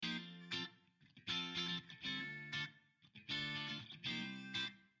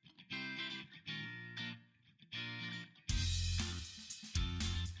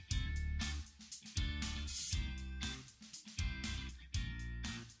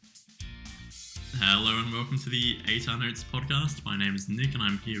Hello and welcome to the ATAR Notes podcast. My name is Nick and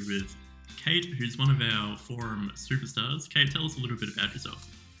I'm here with Kate, who's one of our forum superstars. Kate, tell us a little bit about yourself.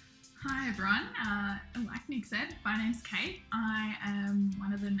 Hi everyone, like Nick said, my name's Kate. I am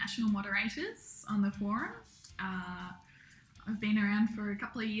one of the national moderators on the forum. I've been around for a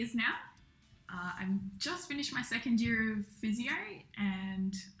couple of years now. I've just finished my second year of physio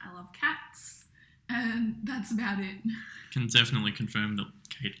and I love cats, and that's about it. Can definitely confirm that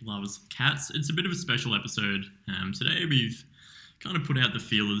Kate loves cats. It's a bit of a special episode. Today we've kind of put out the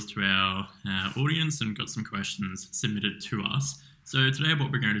feelers to our audience and got some questions submitted to us. So today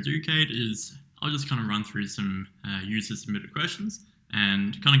what we're going to do, Kate, is I'll just kind of run through some user-submitted questions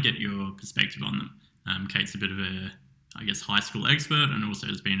and kind of get your perspective on them. Kate's a bit of a, high school expert and also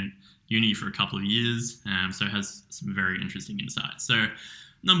has been at uni for a couple of years, so has some very interesting insights. So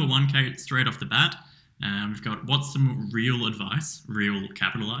number one, Kate, straight off the bat, we've got what's some real advice, real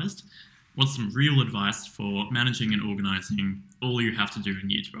capitalised, what's some real advice for managing and organising all you have to do in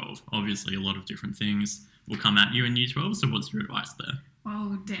Year 12? Obviously, a lot of different things will come at you in Year 12, so what's your advice there?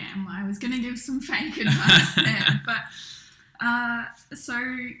 Oh, damn, I was going to give some fake advice there, but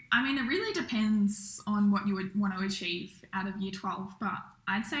it really depends on what you would want to achieve out of Year 12, but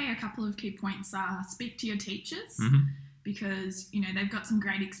I'd say a couple of key points are speak to your teachers, because, they've got some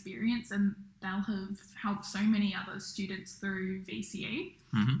great experience and they'll have helped so many other students through VCE,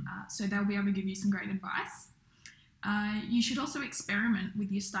 so they'll be able to give you some great advice. You should also experiment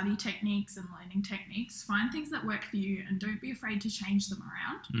with your study techniques and learning techniques. Find things that work for you and don't be afraid to change them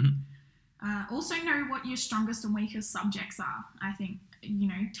around. Also know what your strongest and weakest subjects are. I think,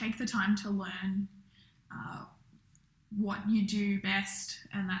 take the time to learn what you do best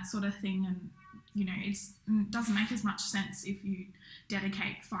and that sort of thing. And, it doesn't make as much sense if you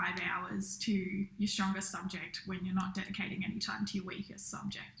dedicate 5 hours to your strongest subject when you're not dedicating any time to your weakest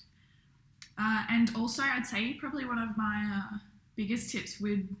subject. And also, I'd say probably one of my biggest tips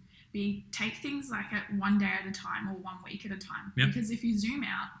would be take things like at 1 day at a time or 1 week at a time. Yep. Because if you zoom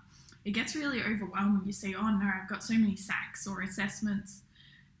out, it gets really overwhelming. You see, oh no, I've got so many SACs or assessments.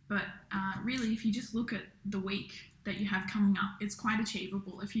 But really, if you just look at the week that you have coming up, it's quite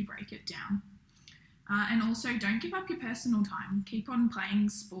achievable if you break it down. And also, don't give up your personal time. Keep on playing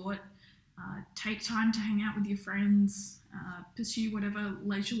sport. Take time to hang out with your friends. Pursue whatever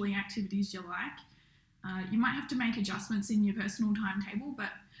leisurely activities you like. You might have to make adjustments in your personal timetable,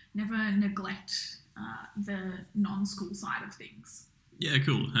 but never neglect the non-school side of things. Yeah,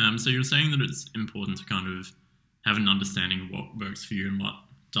 cool. So you're saying that it's important to kind of have an understanding of what works for you and what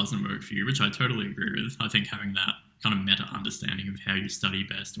doesn't work for you, which I totally agree with. I think having that kind of meta understanding of how you study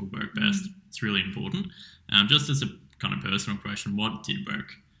best or work best, it's really important. Just as a kind of personal question, what did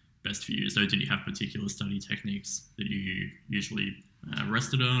work best for you? So did you have particular study techniques that you usually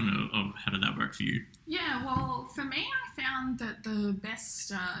rested on, or how did that work for you? Yeah, well, for me, I found that the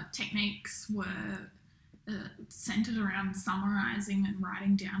best techniques were centered around summarizing and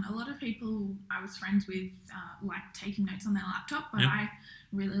writing down. A lot of people I was friends with like taking notes on their laptop, but I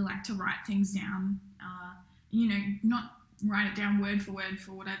really like to write things down, not write it down word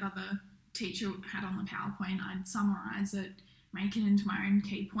for whatever the teacher had on the PowerPoint. I'd summarize it, make it into my own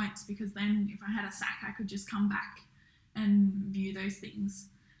key points, because then if I had a SAC, I could just come back and view those things.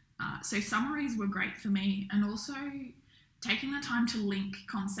 So summaries were great for me, and also taking the time to link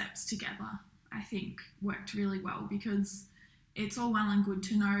concepts together, I think worked really well, because it's all well and good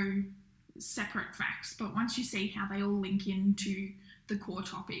to know separate facts, but once you see how they all link into the core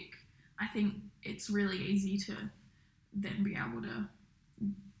topic, I think it's really easy to then be able to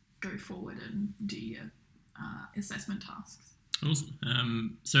go forward and do your assessment tasks.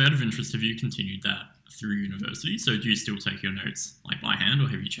 Awesome. So out of interest, have you continued that through university? So do you still take your notes like by hand, or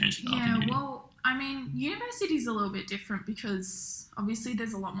have you changed it up in uni? Well, university's a little bit different because obviously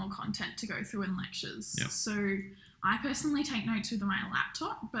there's a lot more content to go through in lectures. Yep. So I personally take notes with my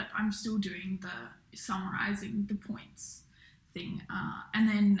laptop, but I'm still doing the summarising the points thing. And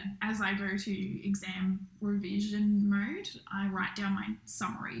then as I go to exam revision mode, I write down my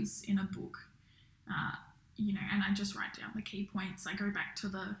summaries in a book, and I just write down the key points. I go back to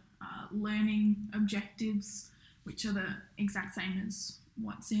the learning objectives, which are the exact same as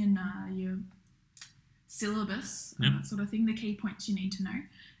what's in your syllabus, that sort of thing, the key points you need to know,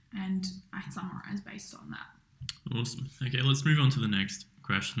 and I summarise based on that. Awesome. Okay, let's move on to the next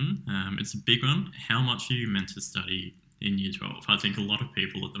question. It's a big one. How much are you meant to study in Year 12? I think a lot of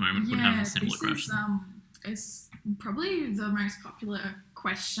people at the moment would have a similar question. It's probably the most popular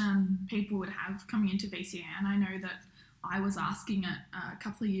question people would have coming into VCA, and I know that I was asking it a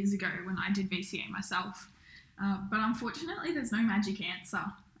couple of years ago when I did VCA myself, but unfortunately there's no magic answer.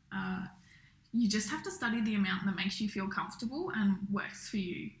 you just have to study the amount that makes you feel comfortable and works for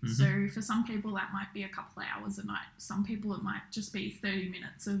you. Mhm. So for some people that might be a couple of hours a night. Some people it might just be 30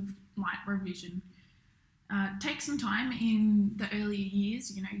 minutes of light revision. Take some time in the earlier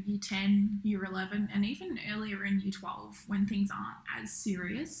years, year 10, year 11, and even earlier in year 12 when things aren't as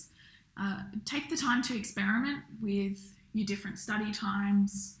serious. Take the time to experiment with your different study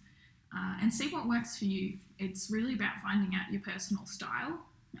times and see what works for you. It's really about finding out your personal style.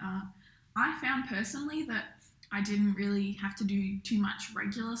 I found personally that I didn't really have to do too much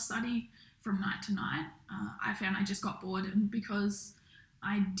regular study from night to night. I found I just got bored, and because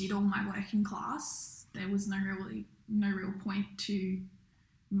I did all my work in class, there was no real point to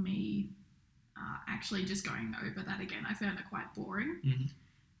me actually just going over that again. I found it quite boring.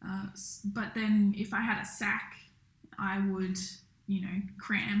 Mhm. But then if I had a SAC, I would,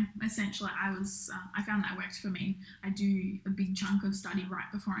 cram. Essentially, I found that worked for me. I do a big chunk of study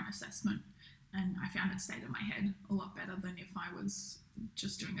right before an assessment, and I found it stayed in my head a lot better than if I was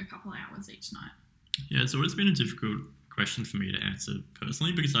just doing a couple of hours each night. Yeah, it's always been a difficult question for me to answer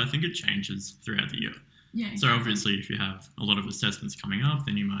personally because I think it changes throughout the year. Yeah, So exactly. obviously, if you have a lot of assessments coming up,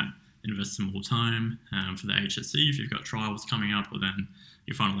 then you might invest some more time for the HSC. If you've got trials coming up, or then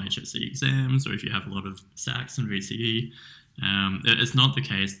your final HSC exams, or if you have a lot of SACs and VCE, it's not the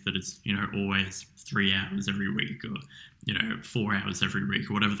case that it's always 3 hours every week or 4 hours every week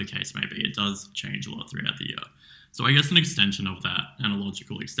or whatever the case may be. It does change a lot throughout the year. So I guess an extension of that, and a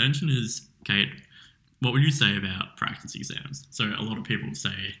logical extension, is, Kate, what would you say about practice exams? So a lot of people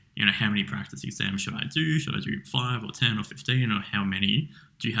say, how many practice exams should I do? Should I do 5 or 10 or 15 or how many?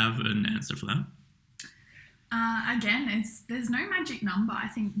 Do you have an answer for that? Again, there's no magic number. I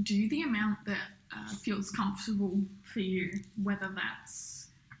think do the amount that feels comfortable for you, whether that's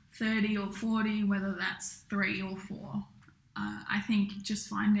 30 or 40, whether that's 3 or 4. I think just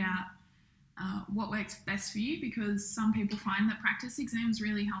find out what works best for you, because some people find that practice exams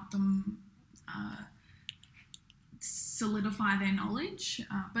really help them solidify their knowledge,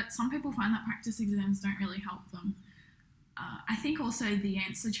 but some people find that practice exams don't really help them. I think also the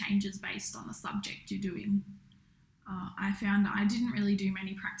answer changes based on the subject you're doing. I found I didn't really do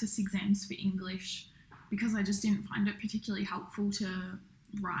many practice exams for English because I just didn't find it particularly helpful to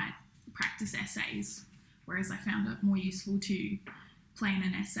write practice essays, whereas I found it more useful to plan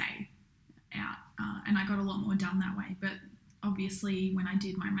an essay out, and I got a lot more done that way. But obviously, when I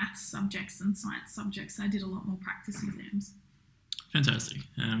did my maths subjects and science subjects, I did a lot more practice exams. Fantastic.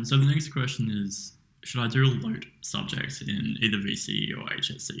 So the next question is, should I do a LOTE subject in either VCE or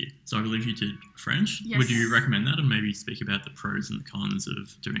HSC? So I believe you did French. Yes. Would you recommend that, and maybe speak about the pros and the cons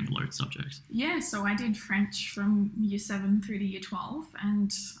of doing a LOTE subject? Yeah, so I did French from year 7 through to year 12,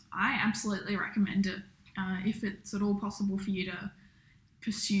 and I absolutely recommend it if it's at all possible for you to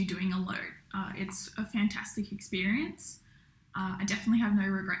pursue doing a LOTE. It's a fantastic experience. I definitely have no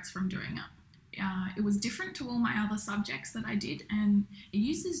regrets from doing it. It was different to all my other subjects that I did, and it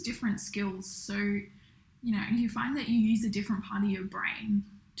uses different skills. So, you find that you use a different part of your brain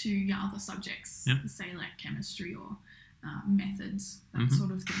to your other subjects, Yep. say like chemistry or methods, that Mhm.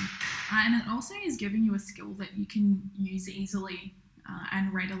 sort of thing. And it also is giving you a skill that you can use easily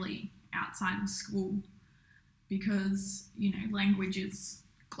and readily outside of school, because, language is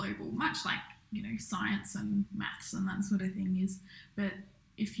global, much like, science and maths and that sort of thing is. But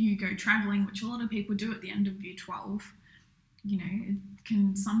if you go travelling, which a lot of people do at the end of year 12, it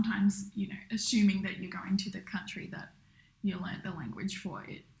can sometimes, assuming that you're going to the country that you learnt the language for,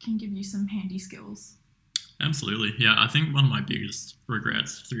 it can give you some handy skills. Absolutely. Yeah, I think one of my biggest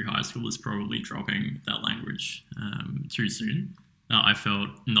regrets through high school is probably dropping that language too soon. I felt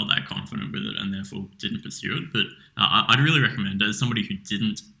not that confident with it and therefore didn't pursue it. But I'd really recommend, as somebody who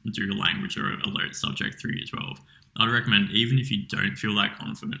didn't do a language or a LOTE subject through year 12, I'd recommend, even if you don't feel that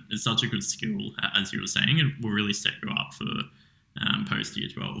confident, it's such a good skill, as you were saying. It will really set you up for post year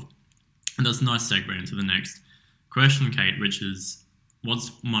 12. And that's a nice segue into the next question, Kate, which is,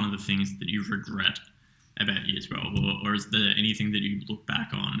 what's one of the things that you regret about year 12? Or is there anything that you look back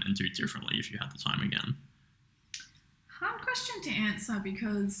on and do differently if you had the time again? Hard question to answer,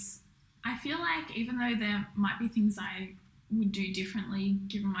 because I feel like even though there might be things I would do differently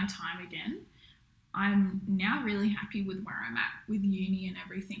given my time again, I'm now really happy with where I'm at with uni and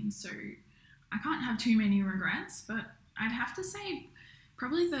everything. So I can't have too many regrets, but I'd have to say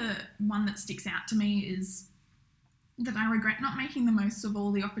probably the one that sticks out to me is that I regret not making the most of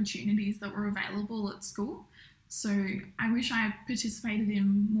all the opportunities that were available at school. So I wish I had participated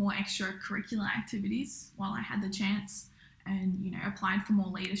in more extracurricular activities while I had the chance, and applied for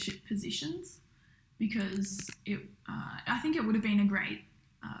more leadership positions, because I think it would have been a great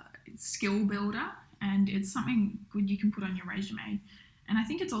skill builder, and it's something good you can put on your resume. And I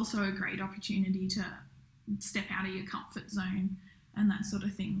think it's also a great opportunity to step out of your comfort zone and that sort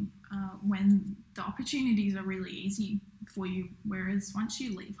of thing when the opportunities are really easy for you. Whereas once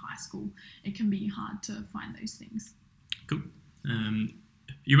you leave high school, it can be hard to find those things. Cool.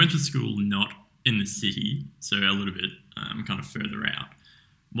 You went to school not in the city, so a little bit kind of further out.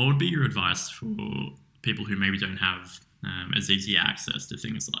 What would be your advice for people who maybe don't have as easy access to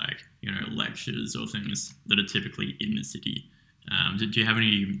things like, lectures or things that are typically in the city? Do you have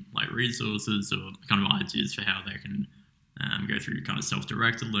any resources or kind of ideas for how they can go through kind of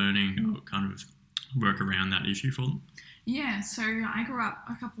self-directed learning or kind of work around that issue for them? Yeah, so I grew up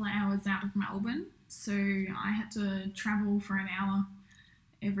a couple of hours out of Melbourne, so I had to travel for an hour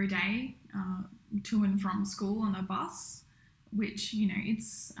every day to and from school on a bus, which,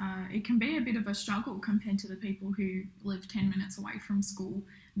 it can be a bit of a struggle compared to the people who live 10 minutes away from school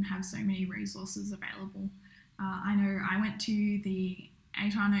and have so many resources available. I know I went to the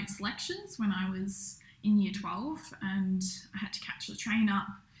ATAR Notes lectures when I was in year 12, and I had to catch the train up,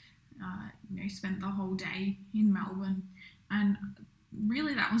 spent the whole day in Melbourne, and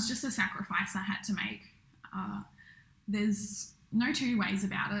really that was just a sacrifice I had to make. There's no two ways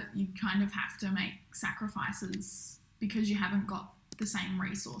about it. You kind of have to make sacrifices because you haven't got the same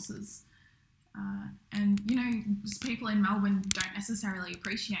resources. And people in Melbourne don't necessarily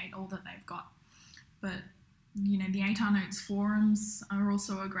appreciate all that they've got. But, the ATAR Notes forums are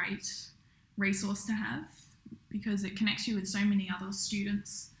also a great resource to have because it connects you with so many other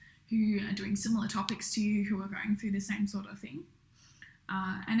students who are doing similar topics to you, who are going through the same sort of thing.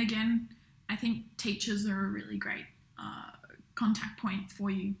 And again, I think teachers are a really great contact point for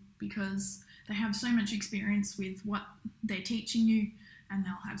you because they have so much experience with what they're teaching you, and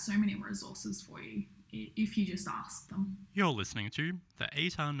they'll have so many resources for you if you just ask them. You're listening to the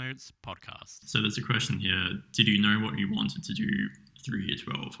ATAR Notes podcast. So there's a question here. Did you know what you wanted to do through year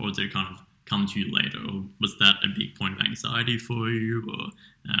 12, or did it kind of come to you later? Or was that a big point of anxiety for you,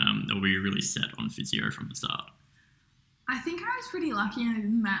 or were you really set on physio from the start? I think I was pretty lucky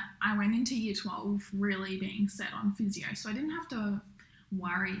in that I went into year 12 really being set on physio, so I didn't have to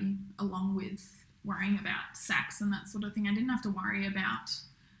worry, along with worrying about SACs and that sort of thing. I didn't have to worry about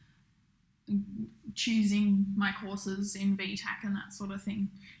choosing my courses in BTAC and that sort of thing.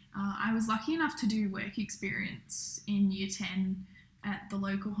 I was lucky enough to do work experience in year 10 at the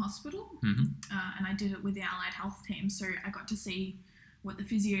local hospital, and I did it with the allied health team, so I got to see what the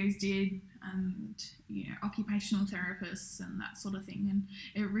physios did and occupational therapists and that sort of thing, and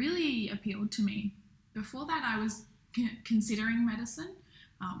it really appealed to me. Before that, I was considering medicine.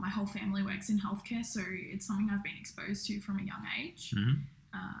 My whole family works in healthcare, so it's something I've been exposed to from a young age.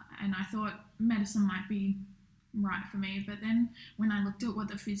 And I thought medicine might be right for me. But then when I looked at what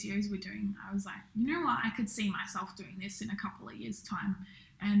the physios were doing, I was like, you know what, I could see myself doing this in a couple of years' time.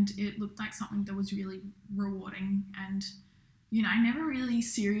 And it looked like something that was really rewarding. And, I never really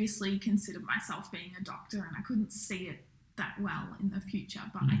seriously considered myself being a doctor, and I couldn't see it that well in the future,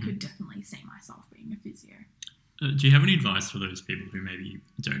 but I could definitely see myself being a physio. Do you have any advice for those people who maybe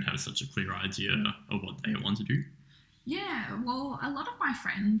don't have such a clear idea of what they want to do? Yeah, well, a lot of my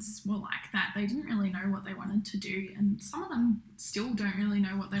friends were like that. They didn't really know what they wanted to do, and some of them still don't really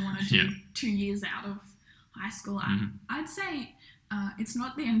know what they want to do 2 years out of high school. I'd say it's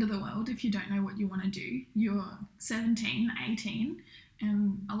not the end of the world if you don't know what you want to do. You're 17, 18,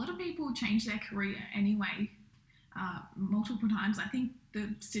 and a lot of people change their career anyway multiple times. I think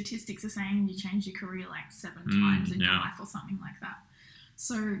the statistics are saying you change your career like 7 times in your life or something like that.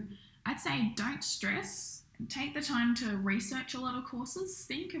 So I'd say don't stress. Take the time to research a lot of courses.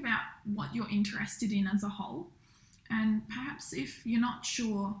 Think about what you're interested in as a whole. And perhaps if you're not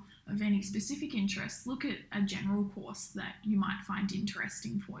sure of any specific interests, look at a general course that you might find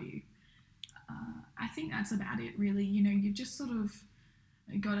interesting for you. I think that's about it, really. You've just sort of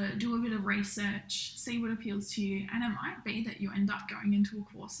got to do a bit of research, see what appeals to you. And it might be that you end up going into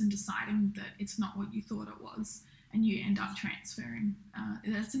a course and deciding that it's not what you thought it was, and you end up transferring.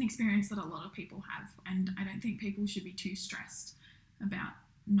 That's an experience that a lot of people have, and I don't think people should be too stressed about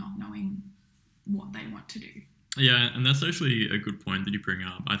not knowing what they want to do. Yeah, and that's actually a good point that you bring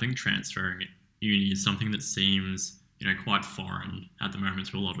up. I think transferring uni is something that seems, quite foreign at the moment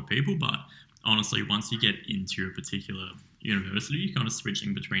to a lot of people, but honestly, once you get into a particular university, kind of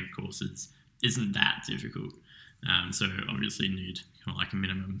switching between courses isn't that difficult. So obviously you need kind of like a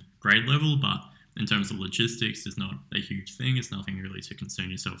minimum grade level, but in terms of logistics, it's not a huge thing. It's nothing really to concern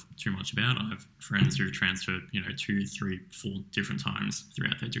yourself too much about. I have friends who've transferred, 2, 3, 4 different times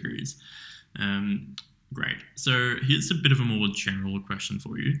throughout their degrees. Great. So here's a bit of a more general question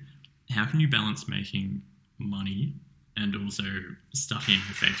for you. how can you balance making money and also studying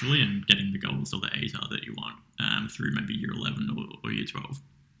effectively and getting the goals or the ATAR that you want through maybe year 11 or year 12?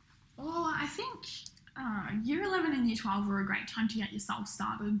 Well, I think year 11 and year 12 were a great time to get yourself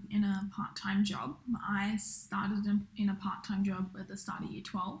started in a part-time job. I started in a part-time job at the start of year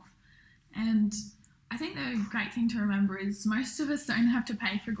 12. And I think the great thing to remember is most of us don't have to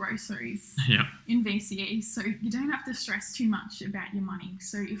pay for groceries in VCE, so you don't have to stress too much about your money.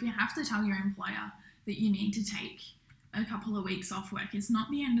 So if you have to tell your employer that you need to take a couple of weeks off work, it's not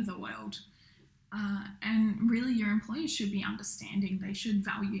the end of the world. And really your employers should be understanding. They should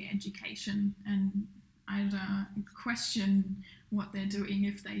value education, and I'd question what they're doing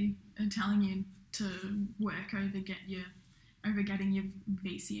if they are telling you to work over getting your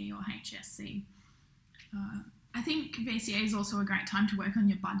VCE or HSC. I think VCA is also a great time to work on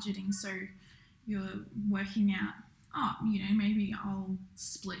your budgeting. So you're working out, maybe I'll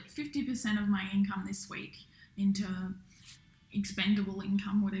split 50% of my income this week into expendable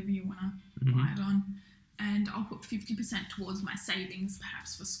income, whatever you want to buy it on. And I'll put 50% towards my savings,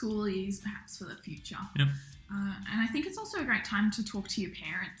 perhaps for schoolies, perhaps for the future. Yep. And I think it's also a great time to talk to your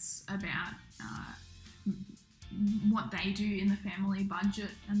parents about what they do in the family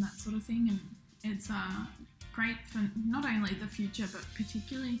budget and that sort of thing. And it's great for not only the future, but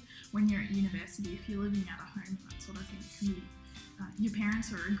particularly when you're at university, if you're living out of home and that sort of thing, it can be, your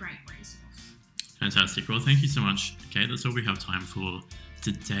parents are a great resource. Fantastic. Well, thank you so much, Kate. That's all we have time for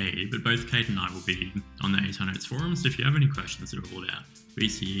today. But both Kate and I will be on the ATAR Notes forum. So if you have any questions at all about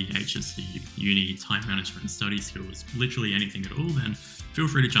VCE, HSC, uni, time management, study skills, literally anything at all, then feel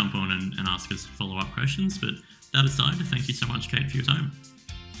free to jump on and ask us follow-up questions. But that aside, thank you so much, Kate, for your time.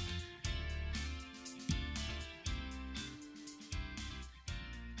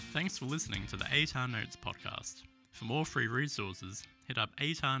 Thanks for listening to the ATAR Notes podcast. For more free resources, hit up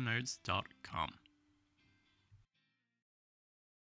atarnotes.com.